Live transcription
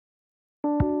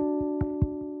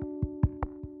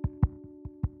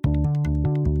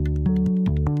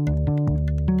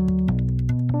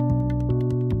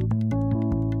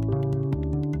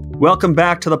Welcome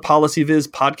back to the PolicyViz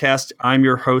podcast. I'm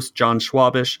your host, John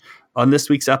Schwabish. On this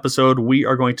week's episode, we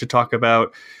are going to talk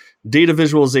about data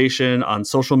visualization on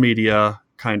social media,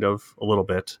 kind of a little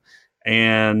bit.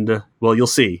 And, well, you'll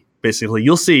see. Basically,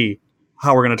 you'll see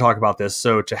how we're going to talk about this.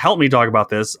 So to help me talk about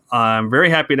this, I'm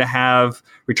very happy to have,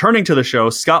 returning to the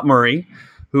show, Scott Murray,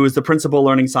 who is the principal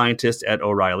learning scientist at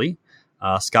O'Reilly.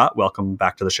 Scott, welcome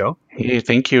back to the show. Hey,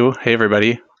 thank you. Hey,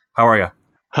 everybody. How are you?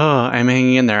 Oh, I'm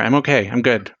hanging in there. I'm okay. I'm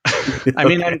good. I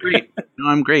mean, I'm great. No,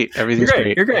 I'm great. Everything's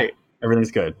great. You're great.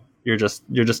 Everything's good. You're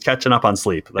just catching up on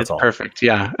sleep. That's all. Perfect.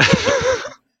 Yeah.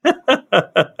 All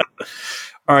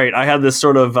right. I had this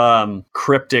sort of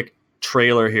cryptic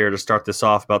trailer here to start this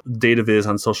off about data viz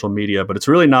on social media, but it's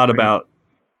really not about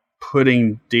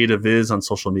putting data viz on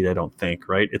social media, I don't think,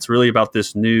 right? It's really about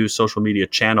this new social media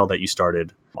channel that you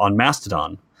started on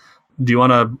Mastodon. Do you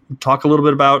want to talk a little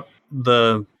bit about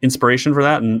the inspiration for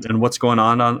that and what's going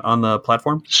on the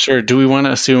platform? Sure. Do we want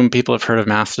to assume people have heard of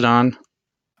Mastodon?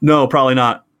 No, probably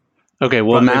not. Okay.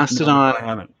 Well, Mastodon, no, I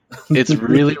haven't. It's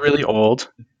really, really old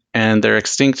and they're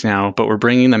extinct now, but we're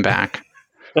bringing them back.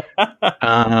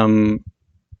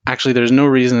 Actually, there's no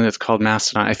reason it's called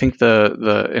Mastodon. I think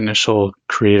the initial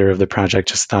creator of the project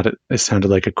just thought it sounded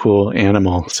like a cool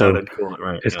animal. So cool,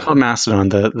 right, it's called Mastodon.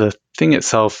 The thing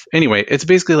itself, anyway, it's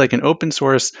basically like an open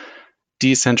source,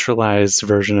 decentralized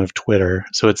version of Twitter.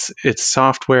 So it's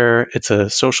software. It's a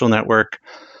social network,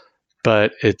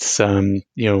 but it's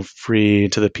free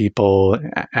to the people,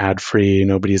 ad free.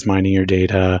 Nobody's mining your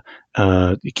data.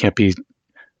 You can't be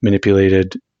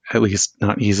manipulated, at least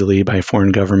not easily, by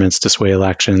foreign governments to sway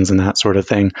elections and that sort of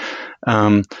thing.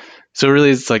 So really,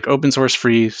 it's like open source,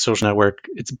 free social network.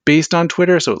 It's based on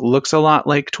Twitter, so it looks a lot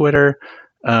like Twitter,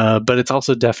 but it's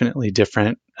also definitely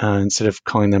different. Instead of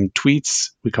calling them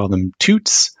tweets, we call them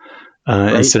toots.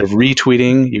 Right. Instead of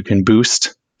retweeting, you can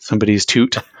boost somebody's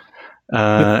toot.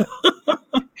 And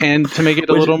to make it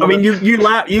a little more... I mean, you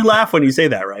laugh when you say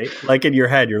that, right? Like in your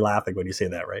head, you're laughing when you say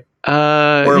that, right?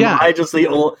 Or am I just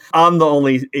I'm the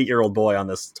only 8-year-old boy on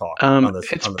this talk.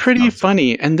 It's pretty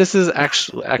funny. And this is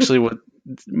actually what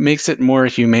makes it more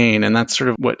humane. And that's sort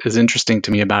of what is interesting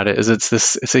to me about it, is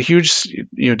it's a huge,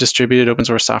 distributed open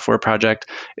source software project.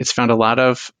 It's found a lot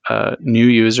of new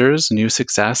users, new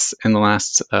success in the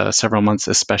last several months,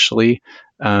 especially.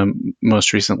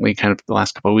 Most recently, kind of the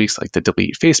last couple of weeks, like the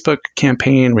Delete Facebook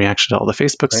campaign, reaction to all the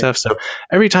Facebook stuff. So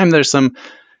every time there's some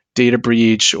data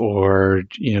breach or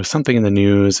something in the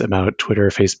news about Twitter,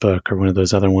 Facebook, or one of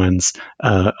those other ones,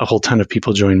 a whole ton of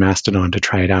people join Mastodon to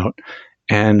try it out.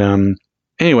 And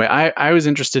anyway, I was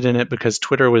interested in it because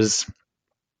Twitter was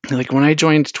like, when I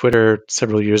joined Twitter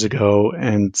several years ago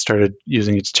and started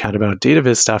using it to chat about data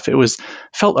viz stuff,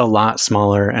 felt a lot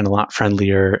smaller and a lot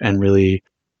friendlier and really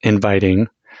inviting.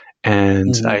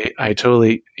 And I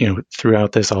totally,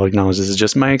 throughout this, I'll acknowledge this is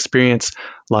just my experience.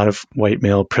 A lot of white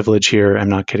male privilege here. I'm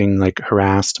not getting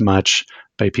harassed much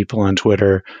by people on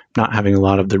Twitter, not having a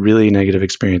lot of the really negative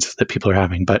experiences that people are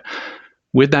having. But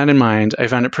with that in mind, I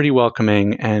found it pretty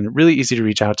welcoming and really easy to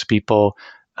reach out to people,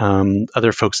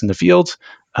 other folks in the field,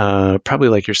 probably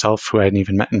like yourself, who I hadn't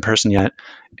even met in person yet.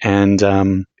 And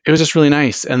it was just really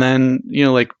nice. And then,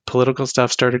 political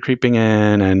stuff started creeping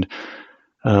in, and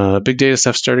big data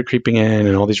stuff started creeping in,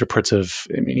 and all these reports of,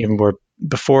 even more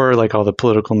before all the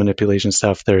political manipulation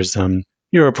stuff, there's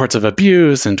reports of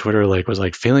abuse, and Twitter was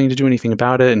failing to do anything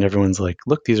about it, and everyone's like,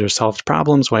 look, these are solved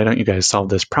problems, why don't you guys solve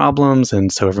these problems?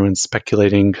 And so everyone's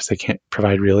speculating because they can't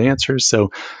provide real answers.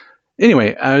 So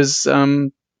anyway, I was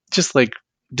just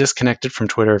disconnected from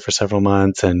Twitter for several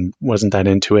months and wasn't that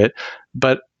into it.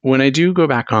 But when I do go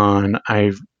back on,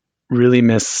 I really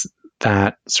miss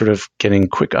that sort of getting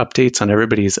quick updates on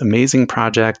everybody's amazing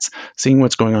projects, seeing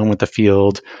what's going on with the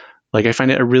field. I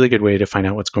find it a really good way to find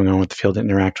out what's going on with the field and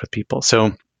interact with people.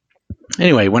 So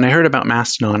anyway, when I heard about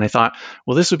Mastodon, I thought,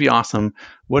 well, this would be awesome.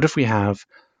 What if we have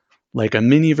a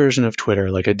mini version of Twitter,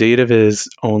 a data viz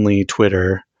only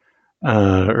Twitter,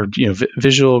 or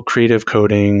visual creative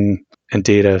coding and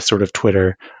data sort of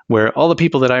Twitter, where all the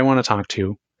people that I want to talk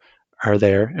to are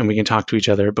there and we can talk to each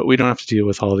other, but we don't have to deal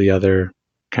with all the other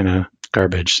kind of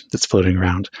garbage that's floating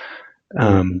around.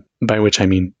 By which I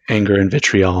mean anger and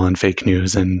vitriol and fake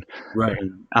news and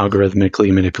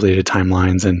algorithmically manipulated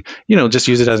timelines, and just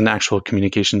use it as an actual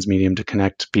communications medium to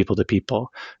connect people to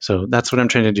people. So that's what I'm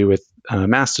trying to do with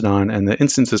Mastodon, and the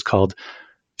instance is called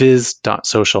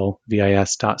viz.social,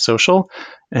 VIS.social,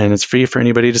 and it's free for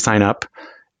anybody to sign up,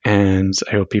 and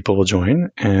I hope people will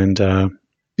join. And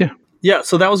yeah,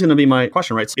 so that was going to be my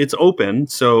question, right? It's open,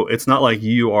 so it's not like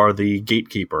you are the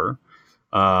gatekeeper.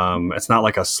 It's not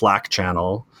like a Slack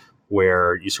channel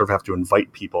where you sort of have to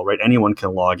invite people, right? Anyone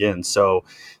can log in. So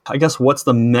I guess what's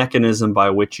the mechanism by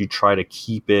which you try to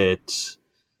keep it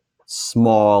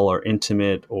small or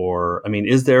intimate? Or, I mean,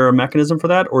 is there a mechanism for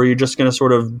that? Or are you just going to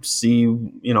sort of see,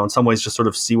 in some ways just sort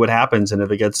of see what happens? And if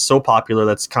it gets so popular,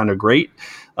 that's kind of great.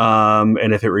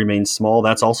 And if it remains small,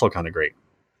 that's also kind of great.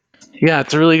 Yeah,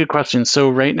 it's a really good question. So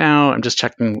right now, I'm just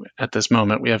checking at this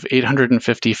moment, we have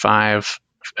 855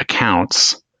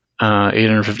 accounts,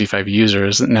 855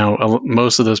 users. Now,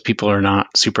 most of those people are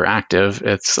not super active.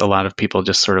 It's a lot of people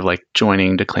just sort of like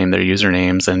joining to claim their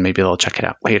usernames, and maybe they'll check it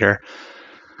out later.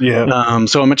 Yeah.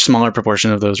 So a much smaller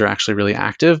proportion of those are actually really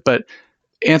active. But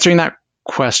answering that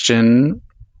question,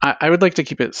 I would like to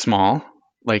keep it small,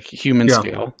 like human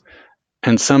scale.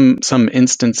 And some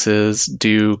instances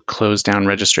do close down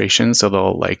registration, so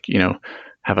they'll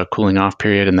have a cooling off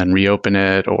period and then reopen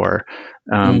it. Or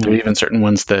there are even certain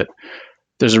ones that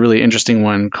there's a really interesting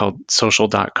one called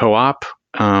social.coop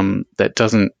that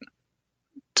doesn't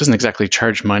exactly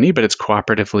charge money, but it's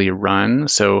cooperatively run.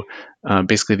 So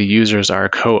basically the users are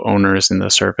co-owners in the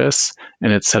service,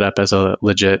 and it's set up as a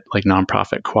legit like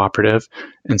nonprofit cooperative.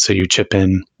 And so you chip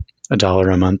in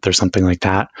 $1 a month or something like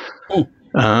that.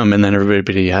 And then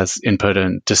everybody has input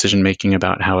and decision making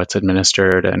about how it's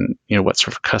administered, and what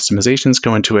sort of customizations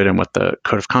go into it, and what the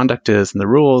code of conduct is and the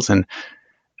rules. And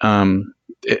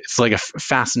it's like a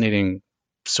fascinating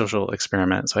social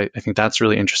experiment. So I think that's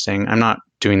really interesting. I'm not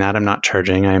doing that. I'm not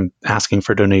charging. I'm asking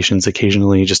for donations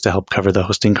occasionally just to help cover the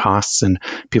hosting costs, and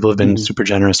people have been super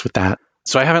generous with that.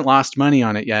 So I haven't lost money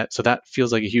on it yet. So that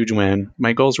feels like a huge win.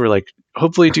 My goals were like,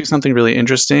 hopefully do something really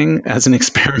interesting as an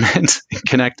experiment and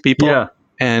connect people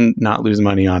and not lose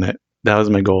money on it. That was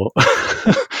my goal.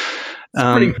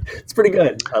 It's pretty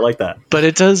good. I like that. But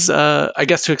it does, I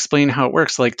guess, to explain how it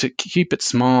works, like to keep it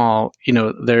small,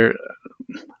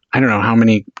 I don't know how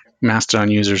many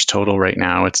Mastodon users total right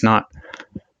now. It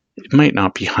might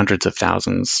not be hundreds of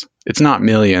thousands. It's not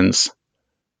millions.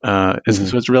 So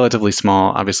it's relatively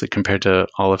small, obviously, compared to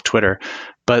all of Twitter.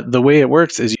 But the way it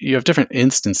works is you have different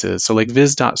instances. So like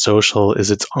viz.social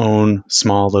is its own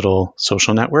small little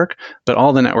social network, but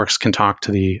all the networks can talk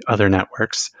to the other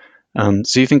networks.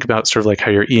 So you think about sort of like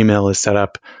how your email is set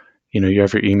up. You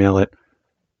have your email at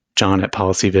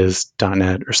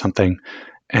john@policyviz.net or something.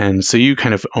 And so you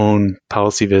kind of own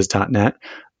policyviz.net,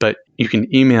 but you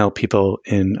can email people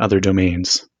in other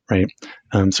domains, right?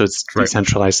 So it's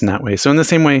decentralized in that way. So in the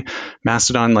same way,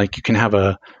 Mastodon, like you can have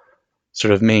a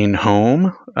sort of main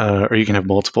home, or you can have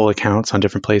multiple accounts on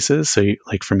different places. So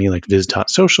like for me, like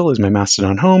viz.social is my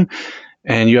Mastodon home,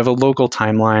 and you have a local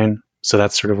timeline. So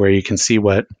that's sort of where you can see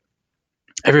what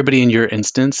everybody in your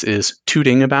instance is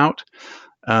tooting about.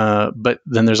 But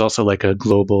then there's also like a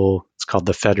global, it's called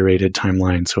the federated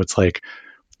timeline. So it's like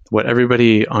what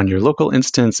everybody on your local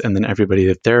instance, and then everybody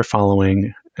that they're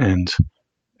following, and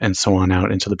so on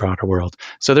out into the broader world.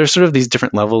 So there's sort of these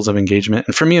different levels of engagement.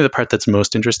 And for me, the part that's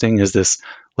most interesting is this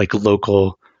like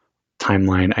local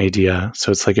timeline idea.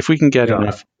 So it's like, if we can get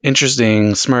enough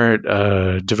interesting, smart,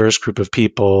 diverse group of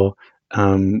people,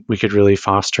 we could really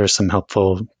foster some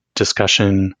helpful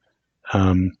discussion,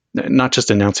 not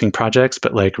just announcing projects,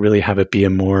 but like really have it be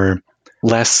a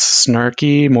less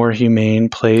snarky, more humane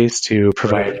place to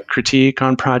provide critique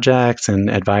on projects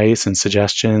and advice and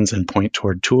suggestions and point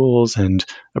toward tools and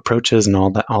approaches and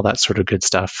all that sort of good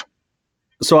stuff.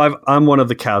 So I'm one of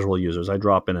the casual users. I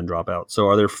drop in and drop out. So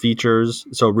are there features?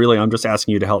 So really, I'm just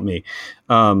asking you to help me.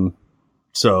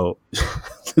 So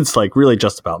it's like really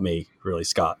just about me, really,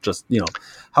 Scott. Just,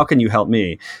 how can you help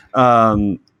me?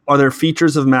 Are there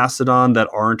features of Mastodon that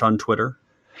aren't on Twitter?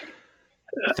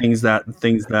 Things that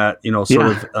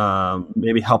sort of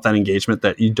maybe help that engagement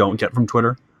that you don't get from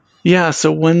Twitter? Yeah.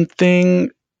 So one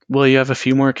thing, well, you have a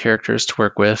few more characters to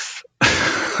work with.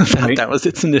 That was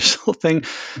its initial thing.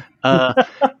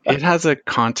 It has a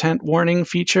content warning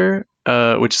feature,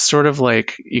 which is sort of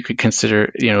like you could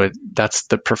consider, that's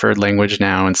the preferred language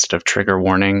now instead of trigger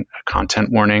warning, a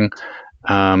content warning.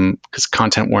 Because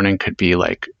content warning could be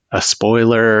like a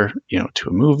spoiler, to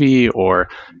a movie, or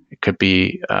it could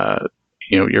be,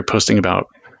 you're posting about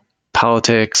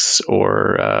politics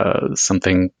or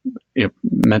something,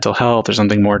 mental health or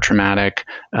something more traumatic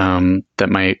that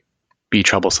might be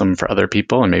troublesome for other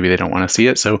people, and maybe they don't want to see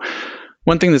it. So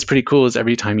one thing that's pretty cool is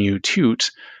every time you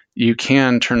toot, you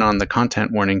can turn on the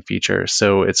content warning feature.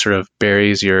 So it sort of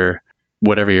buries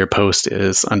whatever your post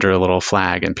is under a little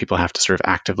flag, and people have to sort of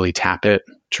actively tap it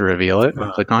to reveal it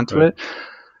and click onto it.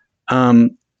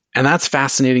 And that's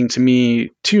fascinating to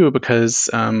me too, because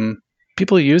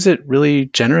people use it really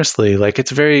generously. Like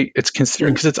it's considered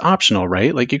because it's optional,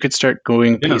 right? Like you could start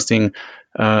pasting,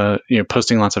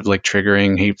 posting lots of like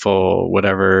triggering, hateful,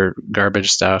 whatever garbage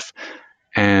stuff.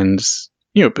 And,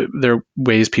 there are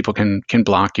ways people can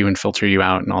block you and filter you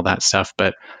out and all that stuff.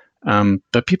 But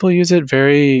people use it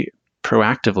very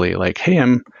proactively. Like, hey,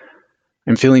 I'm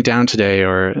feeling down today,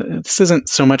 or this isn't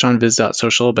so much on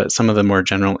viz.social, but some of the more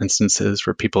general instances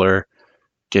where people are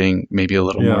getting maybe a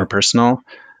little more personal.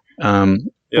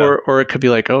 Or it could be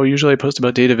like, oh, usually I post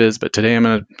about data viz, but today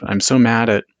I'm so mad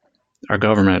at our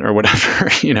government or whatever.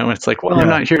 It's like, well, I'm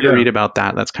not here to read about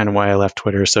that. That's kind of why I left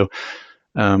Twitter. So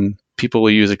people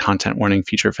will use a content warning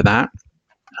feature for that.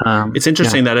 It's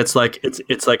interesting that it's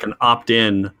like an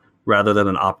opt-in rather than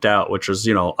an opt-out, which is,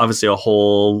 obviously a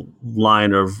whole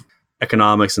line of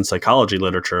economics and psychology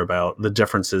literature about the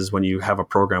differences when you have a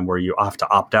program where you have to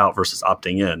opt out versus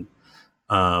opting in.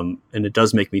 And it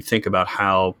does make me think about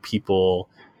how people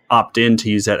opt in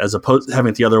to use that as opposed to having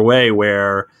it the other way,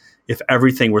 where if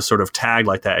everything was sort of tagged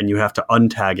like that and you have to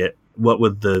untag it, what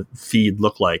would the feed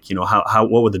look like? What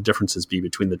would the differences be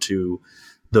between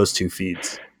those two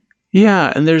feeds?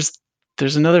 Yeah. And there's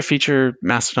another feature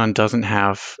Mastodon doesn't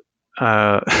have,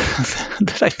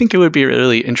 that I think it would be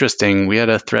really interesting. We had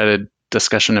a threaded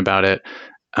discussion about it.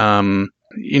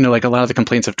 Like a lot of the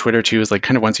complaints of Twitter too is like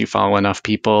kind of once you follow enough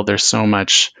people, there's so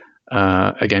much,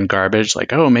 again, garbage.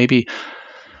 Like, oh, maybe,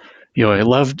 I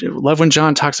love when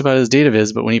John talks about his data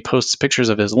viz, but when he posts pictures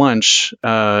of his lunch,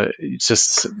 it's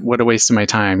just what a waste of my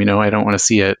time. I don't want to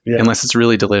see it unless it's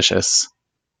really delicious.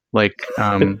 Like,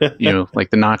 like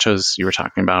the nachos you were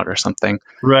talking about or something.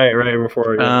 Right.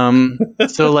 Before.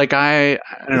 So like, I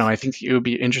don't know, I think it would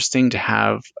be interesting to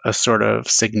have a sort of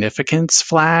significance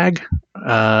flag,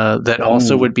 that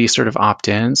also would be sort of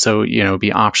opt-in. So,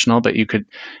 be optional, but you could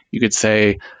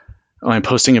say, oh, I'm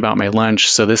posting about my lunch,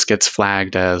 so this gets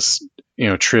flagged as,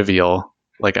 trivial.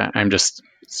 Like I'm just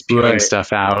spewing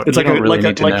stuff out. It's like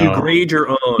you grade your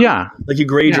own. Yeah. Like you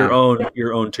grade your own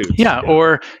tweets. Yeah.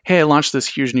 Or, hey, I launched this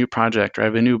huge new project, or I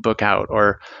have a new book out,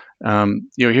 or,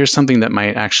 here's something that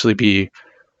might actually be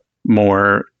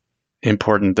more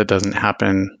important that doesn't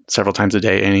happen several times a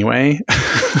day anyway.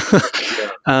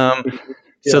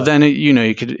 So then,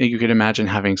 you could imagine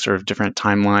having sort of different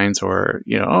timelines, or,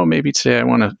 oh, maybe today I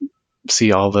want to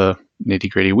see all the nitty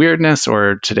gritty weirdness,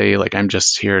 or today, like, I'm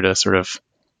just here to sort of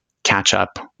catch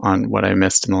up on what I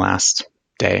missed in the last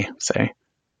day, say.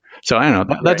 So I don't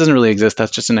know, that doesn't really exist.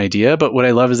 That's just an idea. But what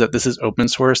I love is that this is open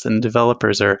source and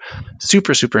developers are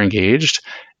super, super engaged.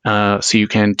 So you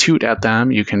can toot at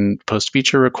them, you can post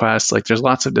feature requests, like there's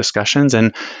lots of discussions.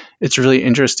 And it's really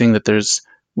interesting that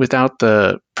without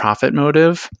the profit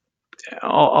motive,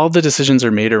 all the decisions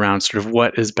are made around sort of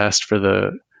what is best for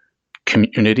the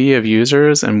community of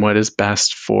users and what is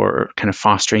best for kind of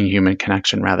fostering human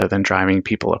connection rather than driving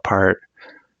people apart.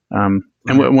 And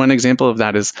one example of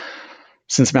that is,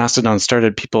 since Mastodon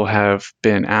started, people have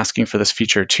been asking for this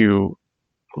feature to,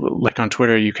 like on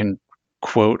Twitter, you can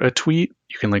quote a tweet,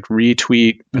 you can like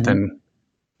retweet, but then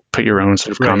put your own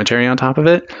sort of commentary on top of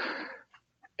it.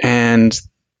 And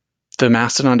the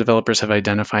Mastodon developers have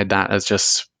identified that as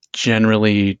just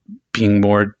generally being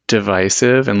more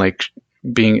divisive and like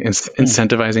being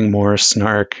incentivizing more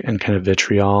snark and kind of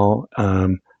vitriol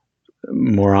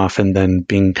more often than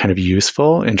being kind of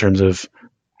useful in terms of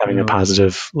having a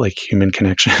positive like human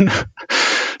connection.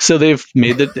 So they've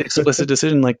made the explicit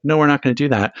decision, like, no, we're not going to do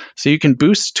that. So you can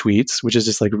boost tweets, which is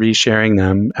just like resharing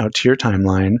them out to your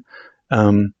timeline.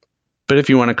 But if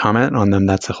you want to comment on them,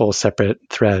 that's a whole separate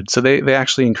thread. So they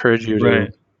actually encourage you to,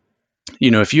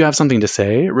 if you have something to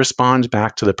say, respond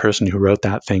back to the person who wrote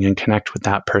that thing and connect with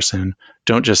that person.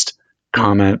 Don't just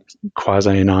comment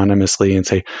quasi-anonymously and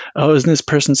say, oh, isn't this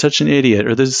person such an idiot?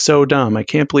 Or this is so dumb. I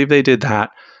can't believe they did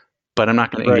that. But I'm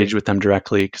not going to engage with them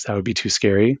directly because that would be too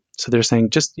scary. So they're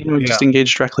saying, just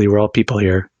engage directly. We're all people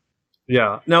here.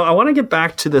 Yeah. Now, I want to get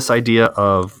back to this idea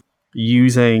of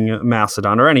using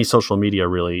Mastodon or any social media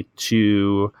really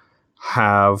to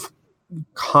have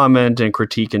comment and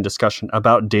critique and discussion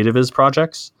about data viz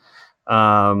projects.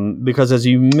 Because as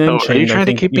you mentioned, are you trying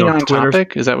to keep me on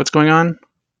topic? Is that what's going on?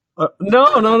 No,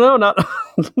 not no,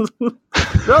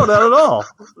 not at all.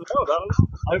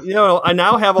 I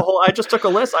now have I just took a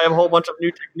list. I have a whole bunch of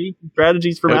new techniques and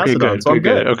strategies for Mastodon. Good, so I'm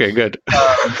good. Okay, good.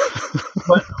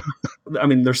 But I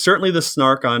mean, there's certainly the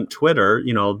snark on Twitter.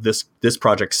 This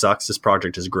project sucks. This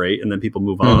project is great, and then people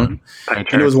move on. And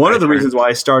it was one of the reasons why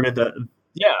I started that.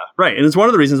 Yeah, right. And it's one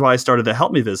of the reasons why I started the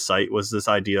Help Me Viz site was this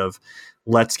idea of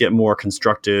let's get more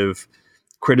constructive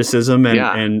criticism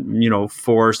and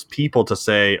force people to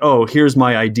say, oh, here's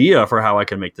my idea for how I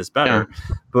can make this better.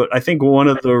 Yeah. But I think one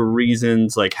of the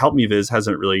reasons like Help Me Viz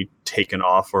hasn't really taken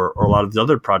off or a lot of the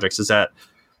other projects is that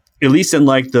at least in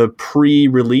like the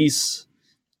pre-release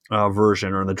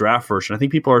version or the draft version, I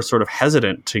think people are sort of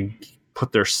hesitant to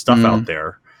put their stuff out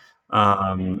there.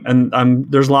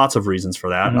 And there's lots of reasons for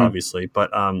that, obviously.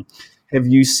 But have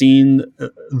you seen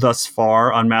thus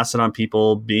far on Mastodon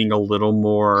people being a little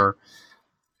more,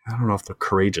 I don't know if the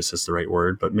courageous is the right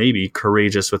word, but maybe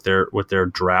courageous with their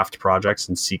draft projects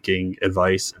and seeking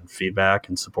advice and feedback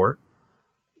and support?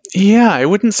 Yeah, I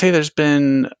wouldn't say there's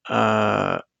been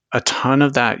a ton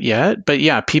of that yet, but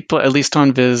yeah, people, at least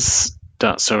on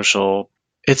viz.social,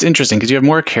 it's interesting because you have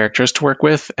more characters to work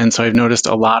with. And so I've noticed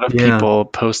a lot of people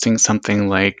posting something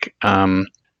like,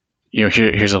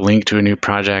 here's a link to a new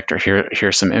project, or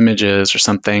here's some images or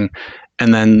something.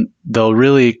 And then they'll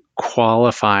really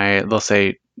qualify, they'll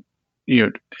say,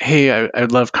 hey,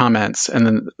 I'd love comments. And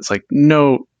then it's like,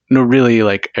 no, really,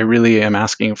 like, I really am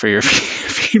asking for your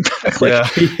feedback.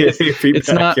 Like,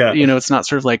 it's not, it's not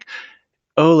sort of like,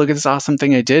 oh, look at this awesome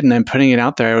thing I did and I'm putting it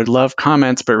out there. I would love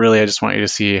comments, but really I just want you to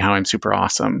see how I'm super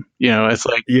awesome. It's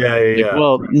like,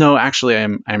 well, no, actually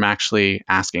I'm actually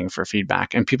asking for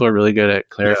feedback, and people are really good at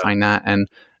clarifying that. And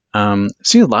I've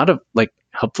seen a lot of like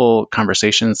helpful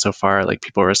conversations so far, like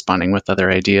people responding with other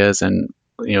ideas and,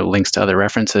 links to other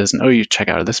references, and, oh, you check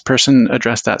out this person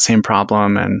addressed that same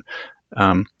problem. And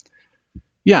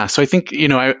so I think,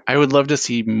 I would love to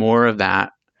see more of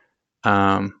that.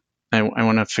 I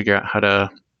want to figure out how to,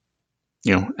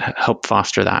 help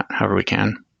foster that however we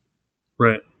can.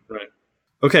 Right.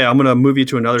 Okay, I'm going to move you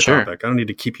to another topic. I don't need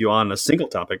to keep you on a single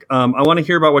topic. I want to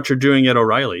hear about what you're doing at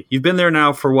O'Reilly. You've been there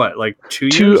now for what, like 2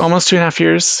 years? Almost 2.5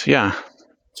 years. Yeah.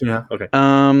 2.5. Okay.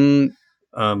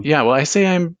 Well, I say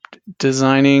I'm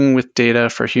designing with data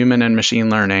for human and machine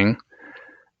learning.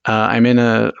 I'm in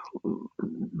a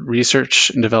research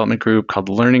and development group called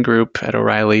the Learning Group at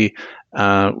O'Reilly.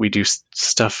 We do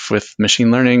stuff with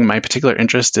machine learning. My particular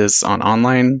interest is on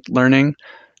online learning.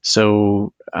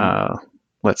 So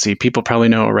let's see, people probably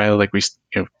know O'Reilly, like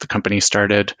the company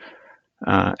started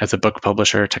as a book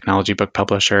publisher, technology book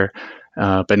publisher.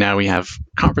 But now we have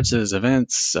conferences,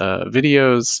 events,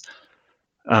 videos,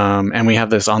 and we have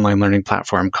this online learning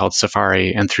platform called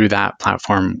Safari. And through that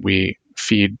platform, we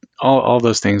feed all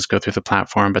those things go through the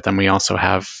platform, but then we also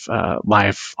have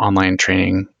live online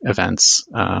training events,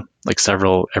 like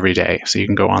several every day. So you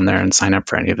can go on there and sign up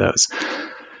for any of those.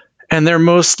 And they're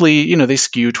mostly, they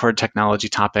skew toward technology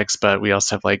topics, but we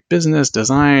also have like business,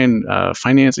 design,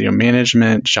 finance,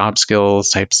 management, job skills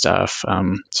type stuff.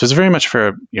 So it's very much for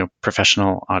a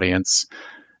professional audience.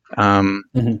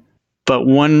 But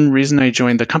one reason I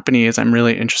joined the company is I'm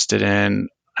really interested in,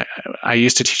 I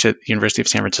used to teach at the University of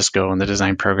San Francisco in the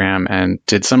design program and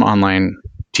did some online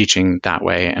teaching that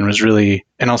way, and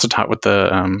and also taught with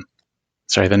the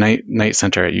Knight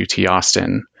Center at UT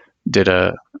Austin did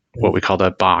what we called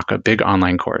a BOC, a big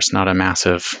online course, not a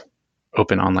massive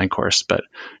open online course, but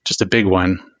just a big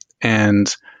one.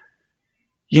 And,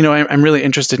 I'm really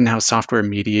interested in how software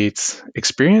mediates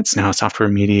experience and how software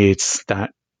mediates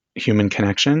that human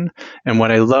connection. And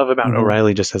what I love about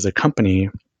O'Reilly just as a company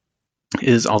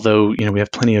is, although, we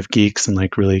have plenty of geeks and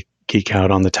like really geek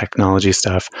out on the technology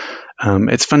stuff,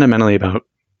 it's fundamentally about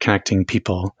connecting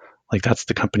people. Like that's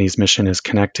the company's mission, is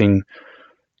connecting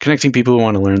people who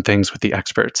want to learn things with the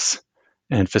experts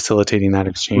and facilitating that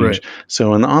exchange. Right.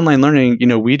 So in the online learning,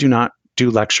 we do not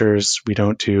do lectures. We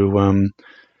don't do,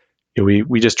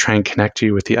 we just try and connect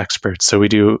you with the experts. So we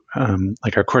do,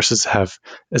 like our courses have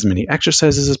as many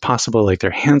exercises as possible, like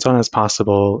they're hands-on as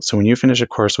possible. So when you finish a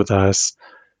course with us,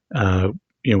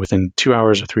 within 2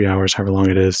 hours or 3 hours, however long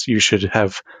it is, you should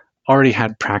have already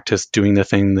had practice doing the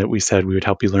thing that we said we would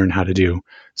help you learn how to do.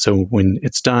 So when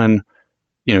it's done,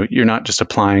 you're not just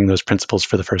applying those principles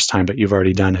for the first time, but you've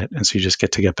already done it. And so you just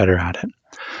get to get better at it.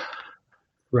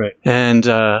 Right. And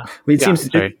I was going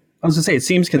to say, it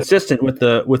seems consistent with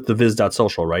the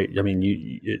viz.social, right? I mean,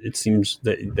 it seems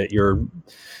that your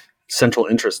central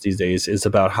interest these days is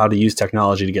about how to use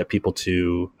technology to get people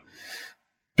to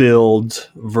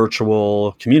build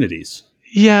virtual communities.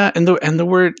 Yeah, and the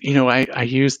word, I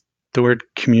use the word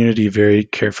community very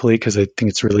carefully because I think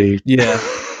it's really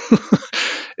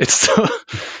it's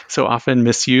so often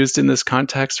misused in this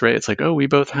context, right? It's like, oh, we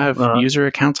both have user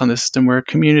accounts on the system, we're a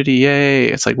community, yay!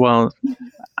 It's like, well,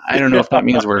 I don't know if that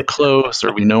means we're close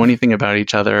or we know anything about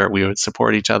each other, or we would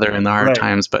support each other in the hard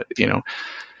times, but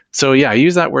so yeah, I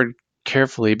use that word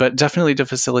carefully, but definitely to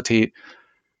facilitate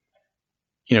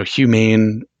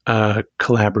humane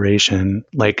collaboration.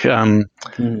 Like,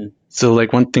 so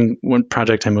like one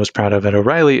project I'm most proud of at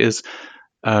O'Reilly is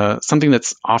something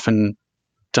that's often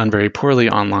done very poorly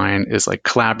online is like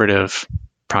collaborative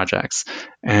projects.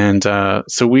 And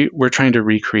so we're trying to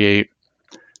recreate,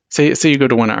 say you go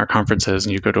to one of our conferences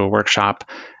and you go to a workshop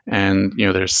and,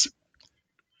 there's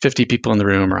 50 people in the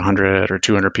room or 100 or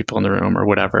 200 people in the room or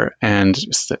whatever. And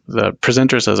the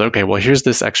presenter says, okay, well, here's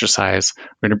this exercise.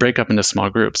 We're going to break up into small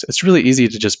groups. It's really easy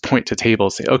to just point to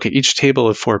tables, say, okay, each table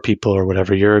of 4 people or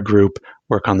whatever, you're a group,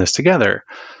 work on this together.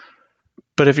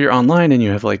 But if you're online and you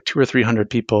have like 200 or 300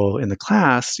 people in the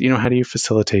class, how do you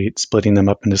facilitate splitting them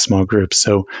up into small groups?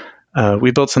 So we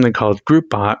built something called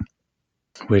GroupBot,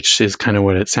 which is kind of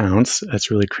what it sounds.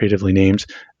 It's really creatively named.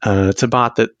 It's a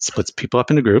bot that splits people up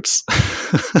into groups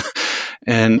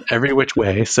and every which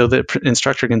way. So the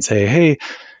instructor can say, hey,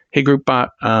 GroupBot,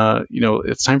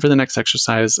 it's time for the next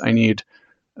exercise. I need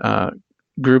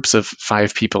groups of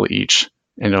 5 people each.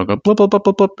 And it'll go blip, blip, blip,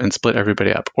 blip, blip, and split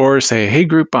everybody up. Or say, hey,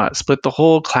 GroupBot, split the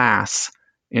whole class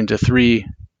into 3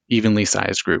 evenly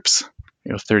sized groups,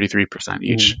 33%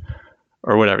 each.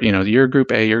 Or whatever, you're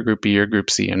group A, you're group B, you're group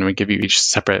C, and we give you each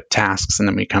separate tasks, and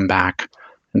then we come back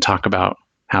and talk about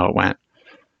how it went.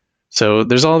 So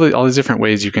there's all these different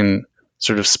ways you can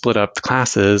sort of split up the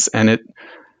classes, and it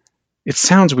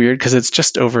sounds weird because it's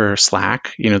just over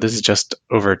Slack. This is just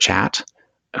over chat,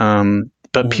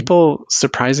 but people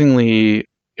surprisingly,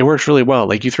 it works really well.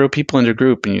 Like you throw people into a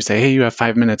group and you say, hey, you have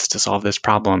 5 minutes to solve this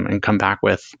problem, and come back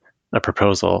with a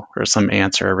proposal or some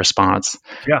answer or response.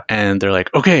 Yeah. And they're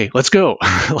like, okay, let's go.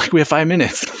 Like we have 5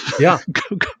 minutes. Yeah.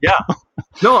 go. Yeah.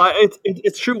 No,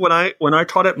 it's true. When I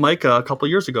taught at Micah a couple of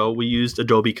years ago, we used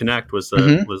Adobe Connect was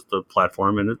the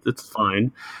platform, and it's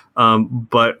fine.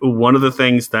 But one of the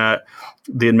things that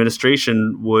the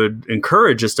administration would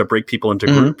encourage is to break people into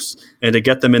groups and to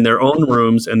get them in their own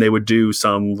rooms, and they would do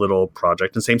some little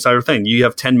project. And same side of thing. You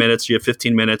have 10 minutes, you have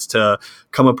 15 minutes to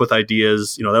come up with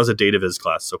ideas. That was a data viz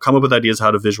class. So come up with ideas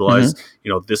how to visualize,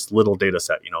 this little data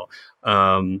set,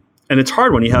 and it's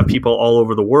hard when you have people all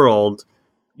over the world,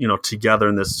 together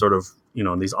in this sort of,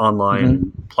 in these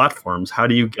online platforms. How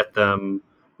do you get them?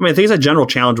 I think it's a general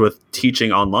challenge with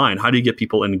teaching online. How do you get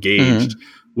people engaged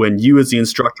when you as the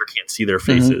instructor can't see their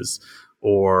faces?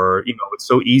 Or, it's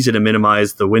so easy to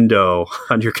minimize the window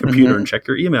on your computer and check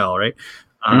your email, right?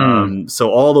 So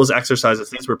all those exercises,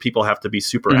 things where people have to be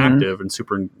super active and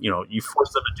super, you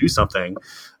force them to do something,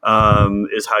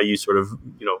 is how you sort of,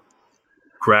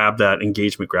 grab that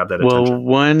engagement, grab that attention. Well,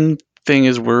 one thing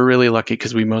is we're really lucky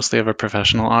because we mostly have a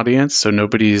professional audience. So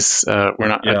nobody's, we're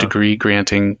not a degree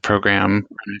granting program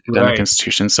or an academic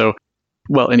institution. So,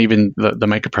 and even the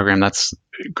Micah program, that's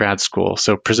grad school.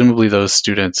 So presumably those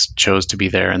students chose to be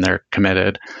there and they're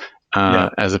committed,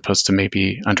 as opposed to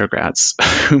maybe undergrads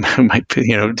who might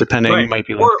be, depending, might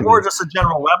be or just a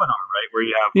general webinar, right? Where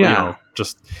you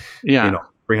have,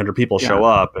 300 people show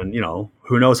up, and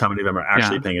who knows how many of them are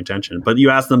actually paying attention. But you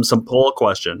ask them some poll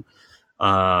question,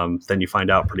 then you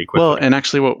find out pretty quickly. Well, and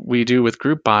actually what we do with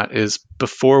GroupBot is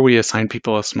before we assign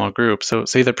people a small group, so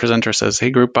say the presenter says,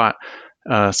 hey, GroupBot,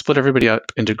 split everybody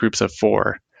up into groups of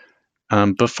 4.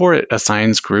 Before it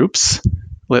assigns groups,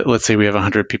 let's say we have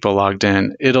 100 people logged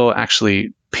in, it'll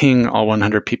actually ping all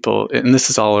 100 people. And this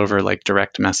is all over like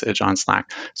direct message on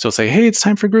Slack. So say, hey, it's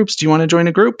time for groups. Do you want to join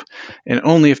a group? And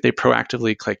only if they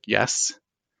proactively click yes,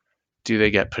 do they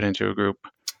get put into a group.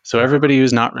 So everybody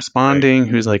who's not responding,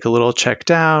 who's like a little checked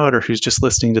out, or who's just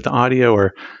listening to the audio,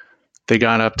 or they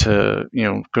got up to,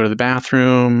 go to the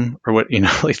bathroom or what,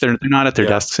 like they're not at their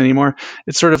desks anymore.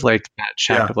 It's sort of like that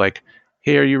check of like,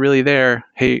 hey, are you really there?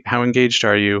 Hey, how engaged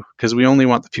are you? Because we only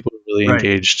want the people who are really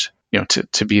engaged,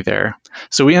 to be there.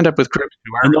 So we end up with groups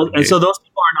who are and so those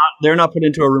people they're not put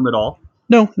into a room at all?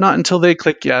 No, not until they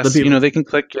click yes. They can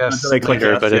click yes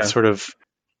later, but it's sort of,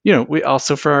 we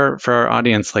also for our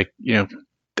audience, like,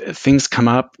 things come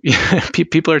up.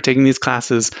 People are taking these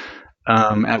classes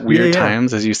at weird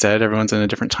times, as you said. Everyone's in a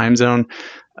different time zone.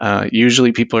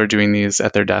 Usually people are doing these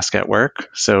at their desk at work.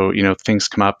 So, things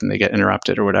come up and they get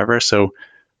interrupted or whatever. So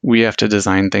we have to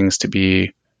design things to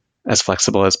be as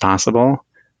flexible as possible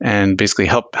and basically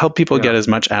help people get as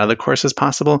much out of the course as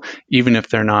possible, even if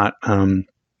they're not,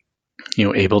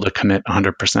 able to commit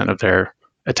 100% of their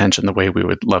attention the way we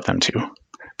would love them to.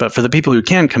 But for the people who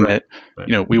can commit,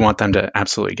 we want them to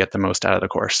absolutely get the most out of the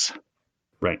course.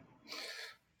 Right.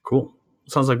 Cool.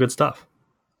 Sounds like good stuff.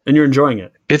 And you're enjoying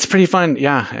it. It's pretty fun.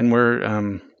 Yeah. And we're,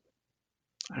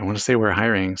 I want to say we're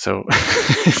hiring. So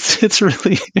it's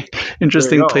really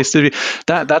interesting place to be.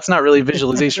 That's not really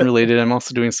visualization related. I'm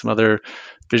also doing some other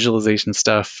visualization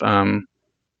stuff that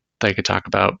I could talk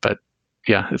about. But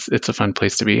yeah, it's a fun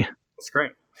place to be. That's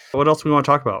great. What else do we want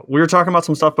to talk about? We were talking about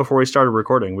some stuff before we started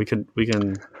recording. We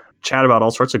can chat about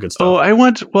all sorts of good stuff.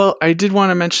 I did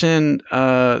want to mention,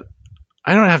 I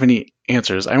don't have any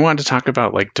answers. I wanted to talk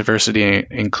about like diversity and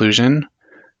inclusion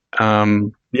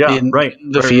in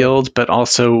the field, but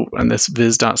also on this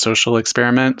viz.social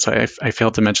experiment. So I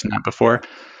failed to mention that before.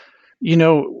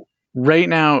 Right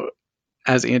now,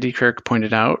 as Andy Kirk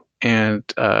pointed out, and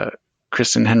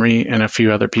Kristen Henry and a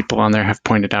few other people on there have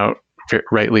pointed out,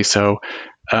 rightly so,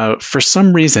 for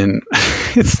some reason,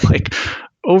 it's like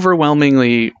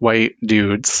overwhelmingly white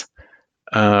dudes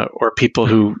or people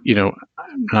who,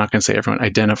 I'm not going to say everyone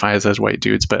identifies as white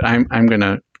dudes, but I'm going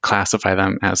to classify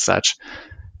them as such.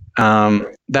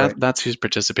 That's who's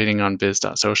participating on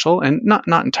biz.social, and not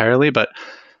entirely, but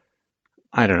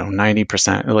I don't know,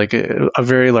 90%, like a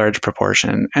very large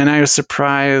proportion. And I was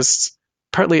surprised.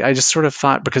 Partly, I just sort of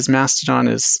thought because Mastodon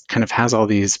has all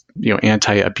these,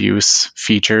 anti-abuse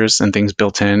features and things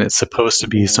built in, it's supposed to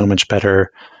be so much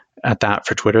better at that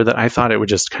for Twitter that I thought it would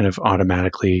just kind of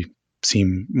automatically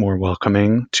seem more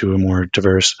welcoming to a more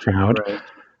diverse crowd. Right.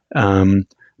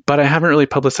 But I haven't really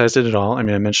publicized it at all. I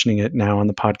mean, I'm mentioning it now on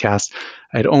the podcast.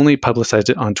 I'd only publicized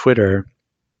it on Twitter.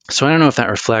 So I don't know if that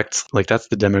reflects, like, that's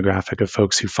the demographic of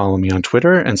folks who follow me on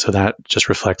Twitter. And so that just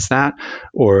reflects that,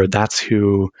 or that's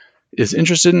who is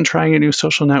interested in trying a new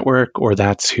social network, or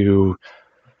that's who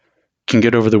can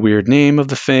get over the weird name of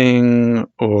the thing,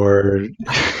 or,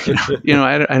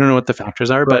 I don't know what the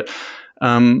factors are, right.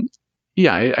 But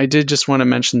I did just want to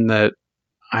mention that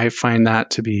I find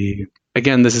that to be,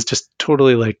 again, this is just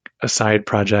totally like a side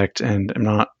project, and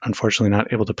I'm unfortunately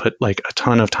not able to put like a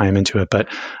ton of time into it, but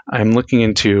I'm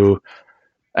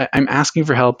asking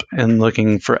for help and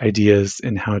looking for ideas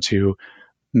in how to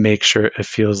make sure it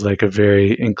feels like a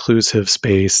very inclusive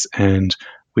space and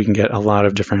we can get a lot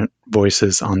of different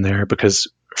voices on there,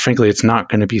 because frankly, it's not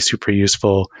going to be super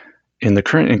useful in the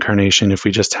current incarnation if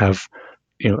we just have,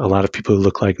 a lot of people who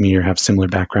look like me or have similar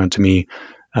background to me,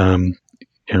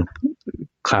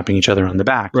 clapping each other on the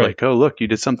back, right. Like, oh, look, you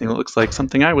did something that looks like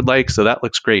something I would like, so that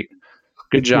looks great.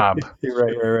 Good job.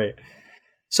 Right.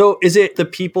 So is it the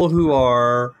people who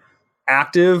are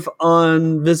active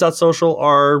on Viz.social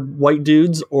are white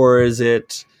dudes, or is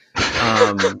it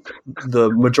the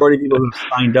majority of people who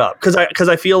signed up? Because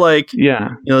I feel like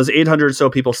there's 800 or so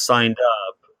people signed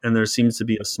up, and there seems to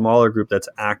be a smaller group that's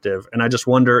active. And I just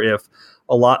wonder if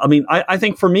I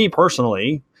think for me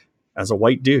personally, as a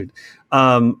white dude,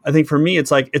 I think for me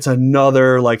it's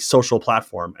another like social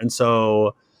platform, and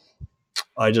so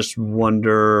I just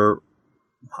wonder.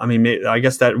 I mean, I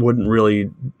guess that wouldn't really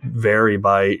vary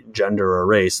by gender or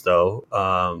race, though.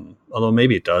 Although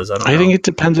maybe it does. I think it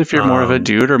depends if you're more of a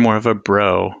dude or more of a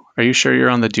bro. Are you sure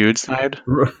you're on the dude side?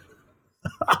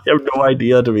 I have no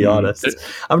idea, to be honest.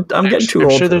 I'm getting too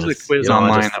old. I'm sure there's a quiz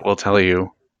online that will tell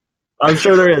you. I'm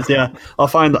sure there is. Yeah, I'll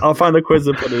find the quiz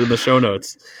and put it in the show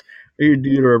notes. Are you a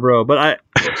dude or a bro? But I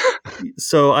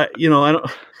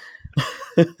don't.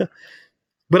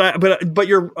 But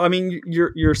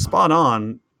you're spot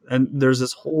on, and there's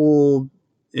this whole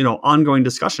ongoing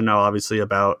discussion now, obviously,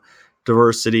 about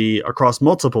diversity across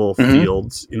multiple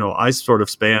fields. I sort of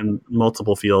span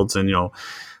multiple fields, and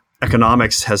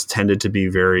economics has tended to be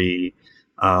very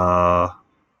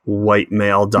white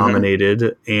male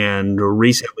dominated, and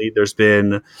recently there's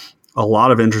been a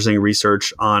lot of interesting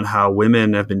research on how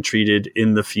women have been treated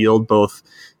in the field, both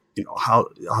how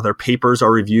their papers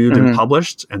are reviewed and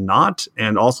published and not,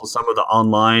 and also some of the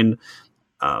online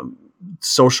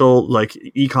social, like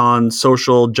econ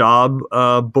social job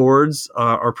boards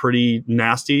are pretty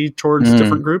nasty towards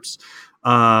different groups.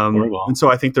 And so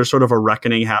I think there's sort of a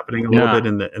reckoning happening a little bit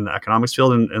in the economics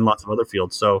field and lots of other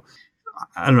fields. So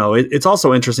I don't know. It's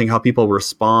also interesting how people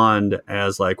respond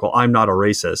as like, well, I'm not a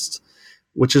racist,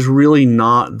 which is really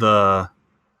not the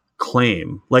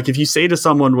claim. Like if you say to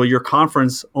someone, well, your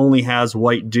conference only has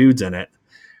white dudes in it,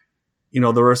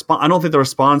 the response, I don't think the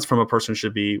response from a person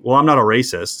should be, well, I'm not a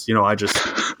racist.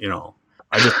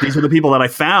 These are the people that I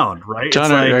found, right?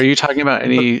 John, are you talking about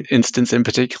any instance in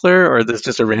particular, or this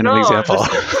just a random example?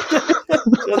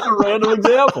 Just a random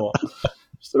example.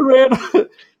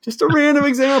 Just a random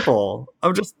example.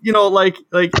 I'm just, I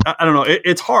don't know.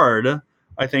 It's hard,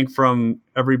 I think, from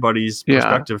everybody's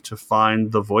perspective to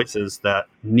find the voices that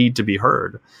need to be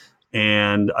heard.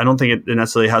 And I don't think it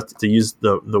necessarily has to use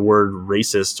the word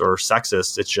racist or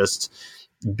sexist. It's just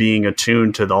being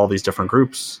attuned to all these different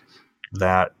groups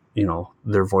that,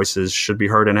 their voices should be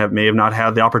heard and may have not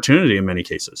had the opportunity in many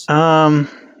cases. Yeah.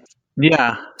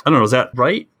 I don't know. Is that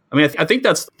right? I mean, I think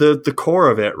that's the core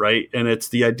of it, right? And it's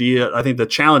the idea. I think the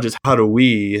challenge is how do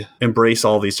we embrace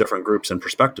all these different groups and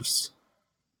perspectives,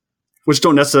 which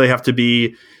don't necessarily have to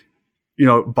be,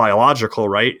 biological,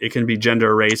 right? It can be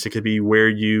gender, race. It could be where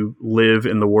you live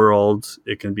in the world.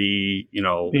 It can be,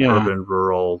 urban,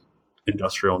 rural,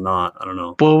 industrial, not. I don't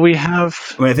know. Well, we have.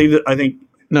 I think.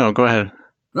 No, go ahead.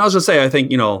 I was just say, I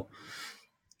think,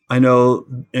 I know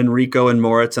Enrico and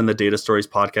Moritz and the Data Stories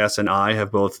podcast and I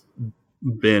have both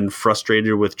been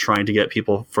frustrated with trying to get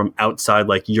people from outside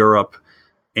like Europe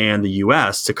and the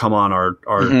US to come on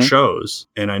our shows.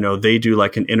 And I know they do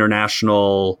like an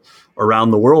international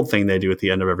around the world thing they do at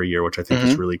the end of every year, which I think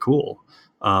is really cool.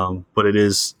 But it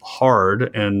is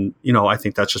hard. And, I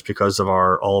think that's just because of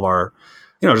all of our,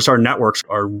 just our networks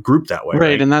are grouped that way.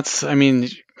 Right. And that's,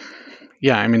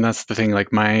 that's the thing.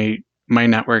 Like my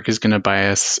network is going to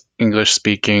bias English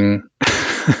speaking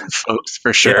folks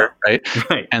for sure. Yeah.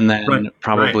 Right. And then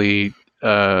probably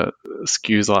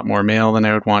skews a lot more male than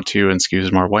I would want to and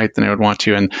skews more white than I would want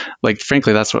to. And like,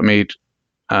 frankly, that's what made,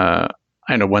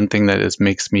 I know one thing that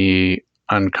makes me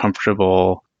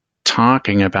uncomfortable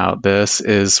talking about this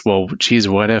is, well, geez,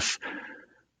 what if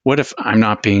I'm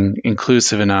not being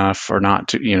inclusive enough or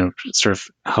not, sort of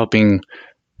helping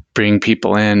bring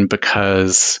people in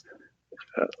because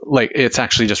like it's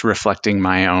actually just reflecting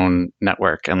my own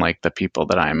network and like the people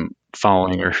that I'm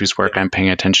following or whose work I'm paying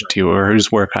attention to or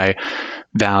whose work I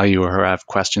value or have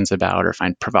questions about or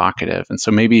find provocative. And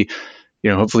so maybe,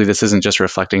 hopefully this isn't just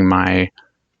reflecting my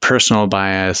personal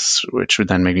bias, which would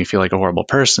then make me feel like a horrible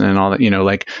person and all that,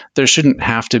 like there shouldn't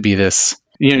have to be this,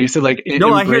 you said like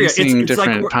embracing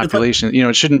different populations,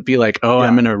 it shouldn't be like,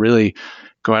 I'm going to really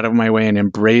go out of my way and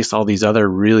embrace all these other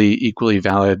really equally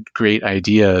valid, great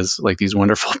ideas, like these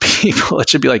wonderful people. It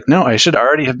should be like, no, I should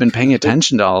already have been paying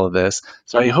attention to all of this.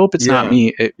 So I hope it's not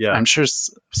me. I'm sure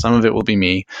some of it will be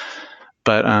me.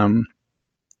 But I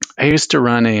used to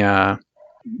run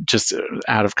just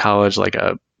out of college, like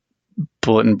a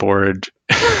bulletin board,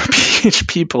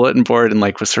 PHP bulletin board, and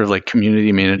like was sort of like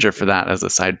community manager for that as a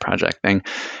side project thing.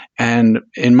 And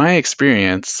in my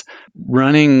experience,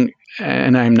 running,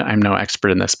 and I'm no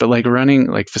expert in this, but like running,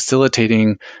 like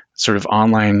facilitating sort of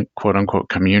online quote unquote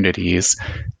communities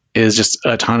is just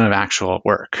a ton of actual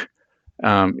work.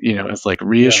 It's like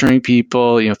reassuring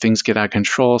people, things get out of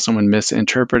control, someone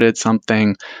misinterpreted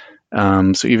something.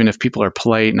 So even if people are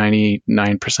polite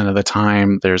 99% of the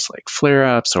time, there's like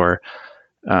flare-ups or,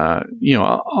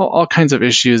 all kinds of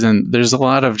issues. And there's a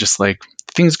lot of just like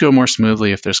things go more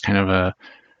smoothly if there's kind of a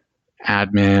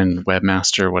admin,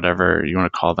 webmaster, whatever you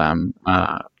want to call them,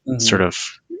 sort of,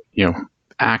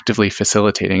 actively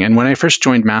facilitating. And when I first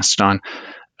joined Mastodon,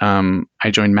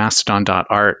 I joined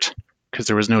mastodon.art because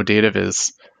there was no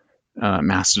DataViz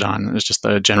Mastodon. It was just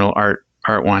the general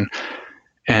art one.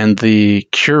 And the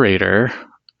curator,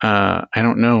 I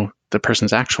don't know the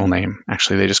person's actual name.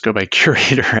 Actually, they just go by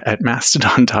curator at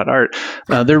mastodon.art.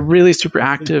 They're really super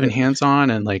active and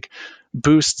hands-on and like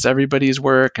boosts everybody's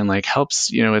work and like helps,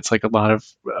 it's like a lot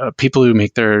of people who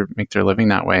make their living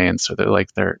that way. And so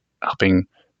they're helping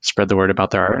spread the word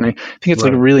about their art. And I think it's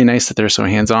like really nice that they're so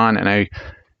hands-on. And I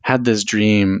had this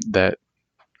dream that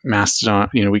Mastodon,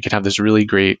 we could have this really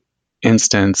great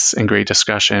instance and great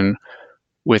discussion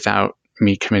without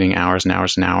me committing hours and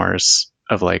hours and hours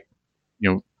of like,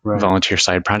 volunteer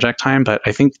side project time. But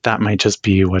I think that might just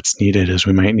be what's needed is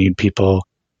we might need people,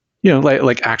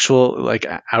 like actual like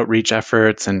outreach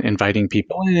efforts and inviting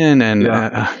people in and,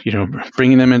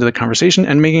 bringing them into the conversation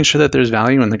and making sure that there's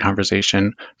value in the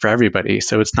conversation for everybody.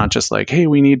 So it's not just like, hey,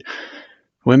 we need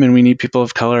women, we need people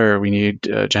of color, we need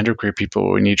genderqueer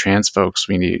people, we need trans folks,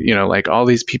 we need, like all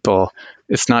these people.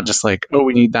 It's not just like, oh,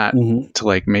 we need that to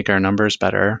like make our numbers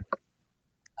better.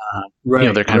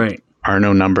 There kind of are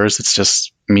no numbers. It's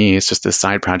just me. It's just this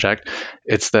side project.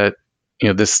 It's that,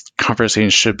 this conversation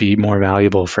should be more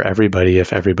valuable for everybody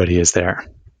if everybody is there.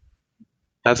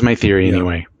 That's my theory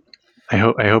anyway. I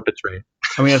hope it's right.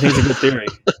 I mean, I think it's a good theory.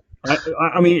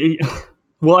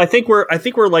 I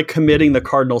think we're like committing the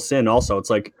cardinal sin also. It's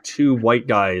like two white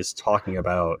guys talking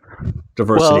about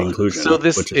diversity and inclusion. So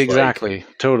this exactly,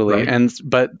 totally. Right? And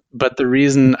but the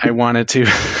reason I wanted to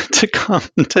come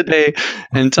today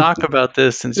and talk about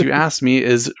this, since you asked me,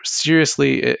 is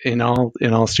seriously in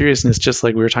all seriousness, just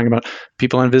like we were talking about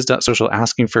people on Viz.social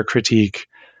asking for critique.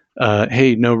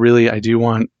 Hey, no, really, I do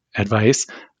want advice.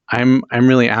 I'm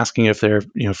really asking if there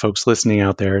are folks listening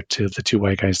out there to the two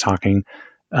white guys talking.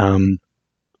 I'm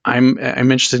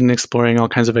interested in exploring all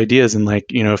kinds of ideas and like,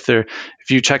 if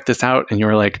you check this out and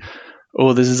you're like,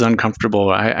 oh, this is uncomfortable.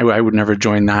 I would never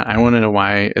join that. I want to know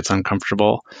why it's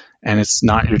uncomfortable. And it's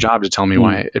not your job to tell me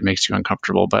why it makes you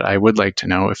uncomfortable, but I would like to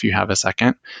know if you have a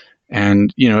second.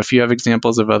 And, if you have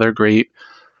examples of other great,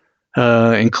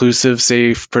 inclusive,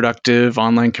 safe, productive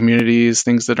online communities,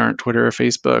 things that aren't Twitter or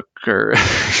Facebook or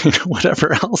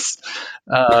whatever else,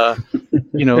 let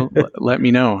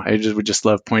me know. I would just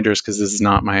love pointers because this is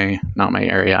not my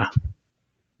area.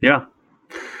 Yeah.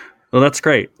 Well, that's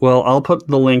great. Well, I'll put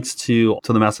the links to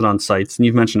the Mastodon sites, and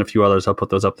you've mentioned a few others. I'll put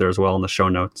those up there as well in the show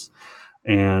notes,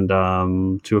 and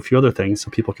to a few other things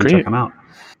so people can check them out.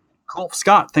 Cool.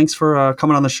 Scott, thanks for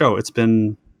coming on the show. It's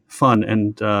been fun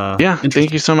and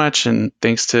thank you so much, and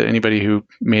thanks to anybody who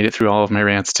made it through all of my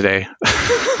rants today.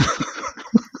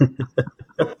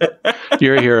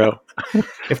 You're a hero.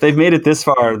 If they've made it this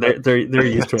far, they're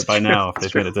used to it by now. If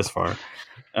they've made it this far.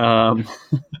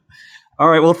 All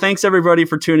right. Well, thanks everybody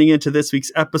for tuning into this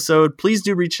week's episode. Please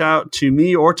do reach out to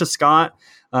me or to Scott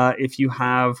if you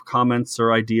have comments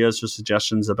or ideas or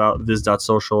suggestions about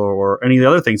Viz.social or any of the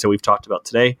other things that we've talked about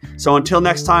today. So until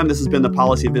next time, this has been the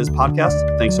Policy Viz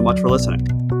podcast. Thanks so much for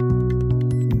listening.